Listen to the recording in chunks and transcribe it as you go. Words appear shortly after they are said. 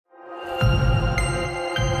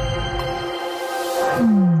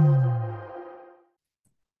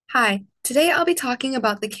Hi, today I'll be talking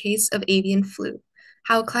about the case of avian flu,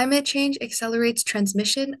 how climate change accelerates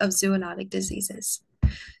transmission of zoonotic diseases.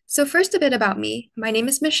 So first, a bit about me. My name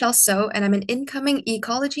is Michelle So, and I'm an incoming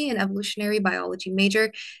ecology and evolutionary biology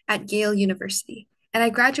major at Yale University. And I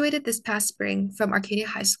graduated this past spring from Arcadia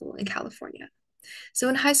High School in California. So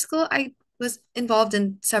in high school, I was involved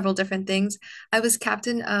in several different things. I was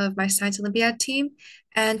captain of my science Olympiad team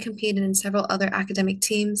and competed in several other academic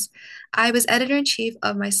teams. I was editor-in-chief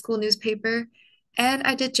of my school newspaper, and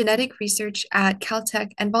I did genetic research at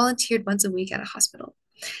Caltech and volunteered once a week at a hospital.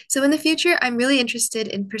 So in the future, I'm really interested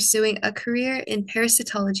in pursuing a career in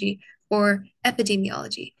parasitology or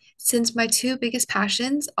epidemiology, since my two biggest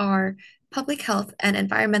passions are public health and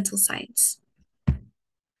environmental science.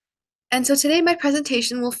 And so today, my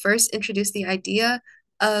presentation will first introduce the idea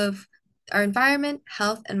of our environment,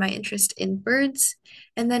 health, and my interest in birds.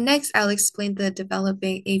 And then next, I'll explain the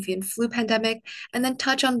developing avian flu pandemic and then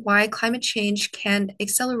touch on why climate change can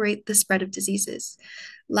accelerate the spread of diseases.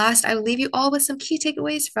 Last, I will leave you all with some key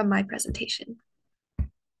takeaways from my presentation.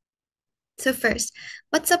 So first,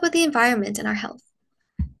 what's up with the environment and our health?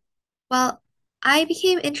 Well, I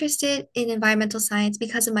became interested in environmental science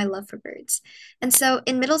because of my love for birds. And so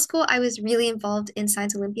in middle school, I was really involved in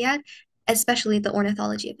Science Olympiad, especially the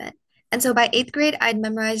ornithology event. And so by eighth grade, I'd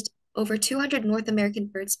memorized over 200 North American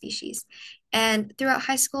bird species. And throughout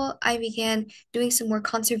high school, I began doing some more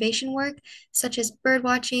conservation work, such as bird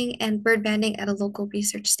watching and bird banding at a local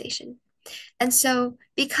research station. And so,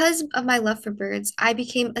 because of my love for birds, I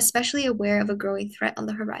became especially aware of a growing threat on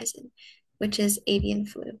the horizon, which is avian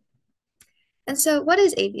flu. And so, what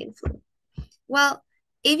is avian flu? Well,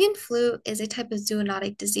 avian flu is a type of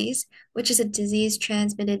zoonotic disease, which is a disease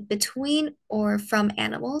transmitted between or from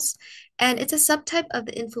animals. And it's a subtype of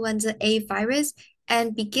the influenza A virus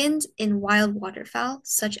and begins in wild waterfowl,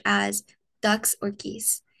 such as ducks or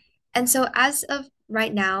geese. And so, as of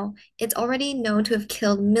right now, it's already known to have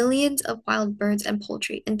killed millions of wild birds and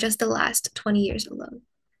poultry in just the last 20 years alone.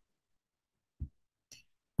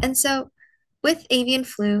 And so, with avian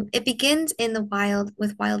flu, it begins in the wild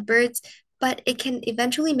with wild birds, but it can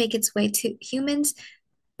eventually make its way to humans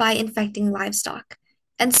by infecting livestock.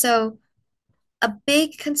 And so, a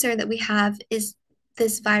big concern that we have is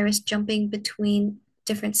this virus jumping between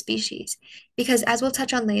different species, because as we'll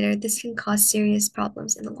touch on later, this can cause serious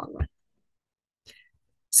problems in the long run.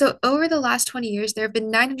 So, over the last 20 years, there have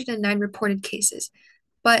been 909 reported cases,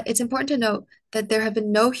 but it's important to note that there have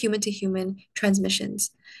been no human to human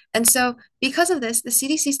transmissions. And so, because of this, the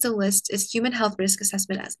CDC still lists its human health risk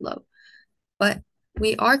assessment as low, but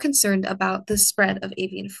we are concerned about the spread of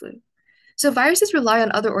avian flu. So, viruses rely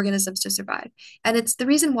on other organisms to survive, and it's the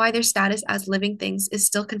reason why their status as living things is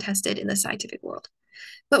still contested in the scientific world.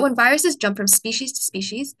 But when viruses jump from species to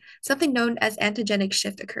species, something known as antigenic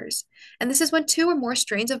shift occurs. And this is when two or more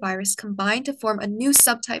strains of virus combine to form a new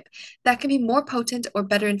subtype that can be more potent or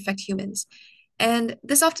better infect humans. And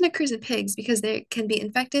this often occurs in pigs because they can be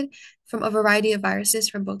infected from a variety of viruses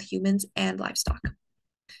from both humans and livestock.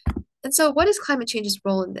 And so, what is climate change's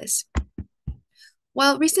role in this?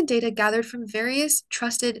 While recent data gathered from various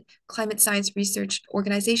trusted climate science research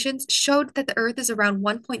organizations showed that the Earth is around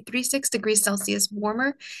 1.36 degrees Celsius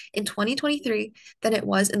warmer in 2023 than it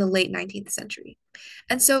was in the late 19th century.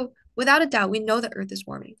 And so, without a doubt, we know the Earth is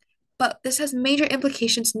warming. But this has major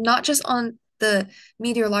implications not just on the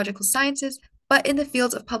meteorological sciences, but in the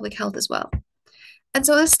fields of public health as well. And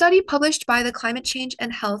so, a study published by the Climate Change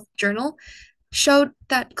and Health Journal showed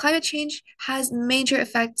that climate change has major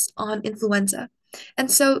effects on influenza.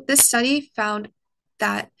 And so this study found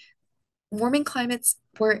that warming climates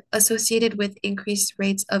were associated with increased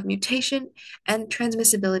rates of mutation and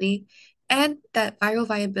transmissibility, and that viral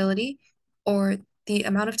viability, or the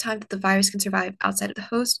amount of time that the virus can survive outside of the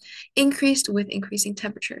host, increased with increasing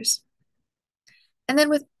temperatures. And then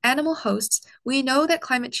with animal hosts, we know that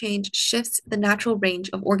climate change shifts the natural range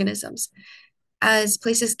of organisms. As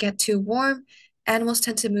places get too warm, animals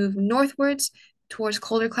tend to move northwards towards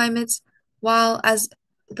colder climates, while as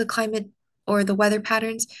the climate or the weather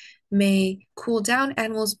patterns may cool down,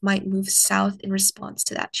 animals might move south in response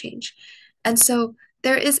to that change. And so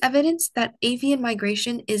there is evidence that avian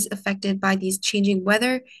migration is affected by these changing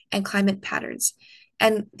weather and climate patterns.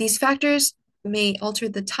 And these factors may alter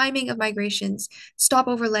the timing of migrations,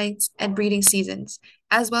 stopover lengths, and breeding seasons,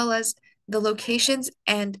 as well as the locations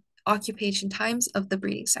and occupation times of the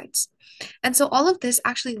breeding sites. And so all of this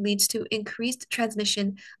actually leads to increased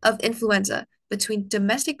transmission of influenza between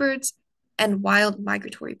domestic birds and wild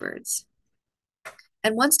migratory birds.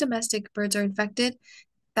 And once domestic birds are infected,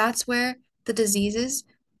 that's where the diseases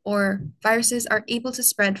or viruses are able to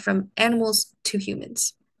spread from animals to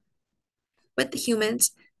humans. with the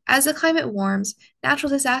humans, as the climate warms, natural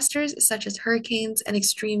disasters such as hurricanes and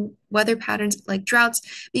extreme weather patterns like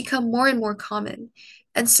droughts become more and more common.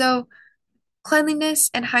 And so cleanliness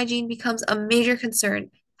and hygiene becomes a major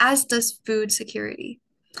concern, as does food security.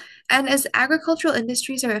 And as agricultural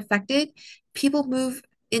industries are affected, people move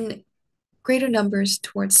in greater numbers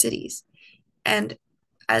towards cities. And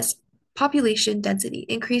as population density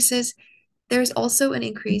increases, there's also an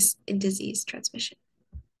increase in disease transmission.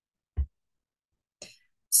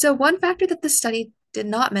 So, one factor that the study did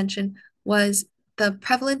not mention was the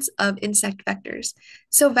prevalence of insect vectors.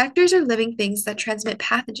 So, vectors are living things that transmit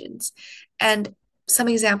pathogens, and some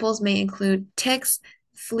examples may include ticks,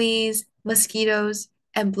 fleas, mosquitoes,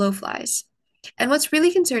 and blowflies. And what's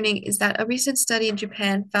really concerning is that a recent study in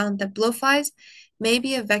Japan found that blowflies may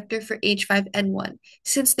be a vector for H5N1,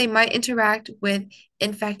 since they might interact with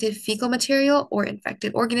infected fecal material or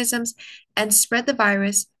infected organisms and spread the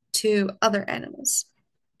virus to other animals.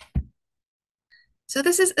 So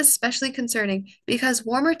this is especially concerning because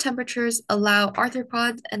warmer temperatures allow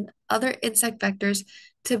arthropods and other insect vectors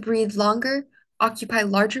to breathe longer, occupy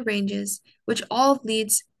larger ranges, which all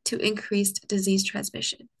leads to increased disease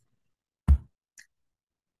transmission.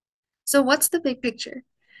 So what's the big picture?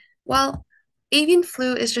 Well, avian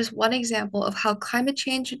flu is just one example of how climate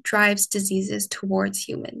change drives diseases towards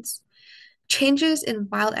humans. Changes in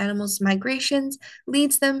wild animals' migrations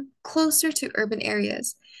leads them closer to urban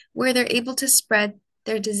areas where they're able to spread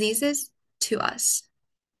their diseases to us.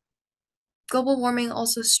 Global warming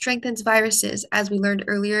also strengthens viruses, as we learned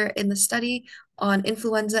earlier in the study on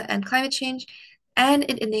influenza and climate change, and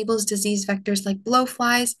it enables disease vectors like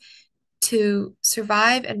blowflies to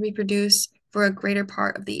survive and reproduce for a greater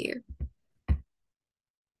part of the year.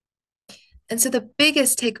 And so the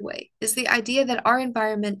biggest takeaway is the idea that our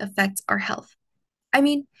environment affects our health. I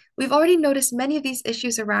mean, we've already noticed many of these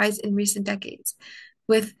issues arise in recent decades,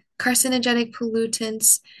 with carcinogenic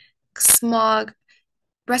pollutants, smog,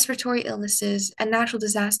 respiratory illnesses, and natural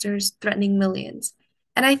disasters threatening millions.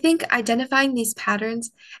 And I think identifying these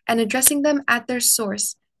patterns and addressing them at their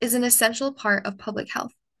source is an essential part of public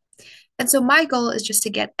health. And so my goal is just to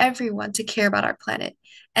get everyone to care about our planet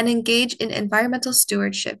and engage in environmental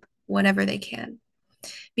stewardship whenever they can.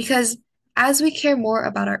 Because as we care more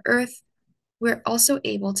about our Earth, we're also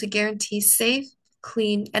able to guarantee safe,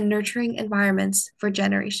 clean, and nurturing environments for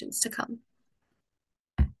generations to come.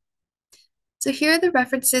 So here are the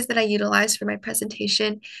references that I utilized for my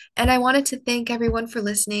presentation, and I wanted to thank everyone for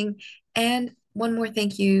listening, and one more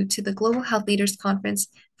thank you to the Global Health Leaders Conference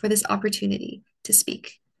for this opportunity to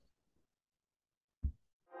speak.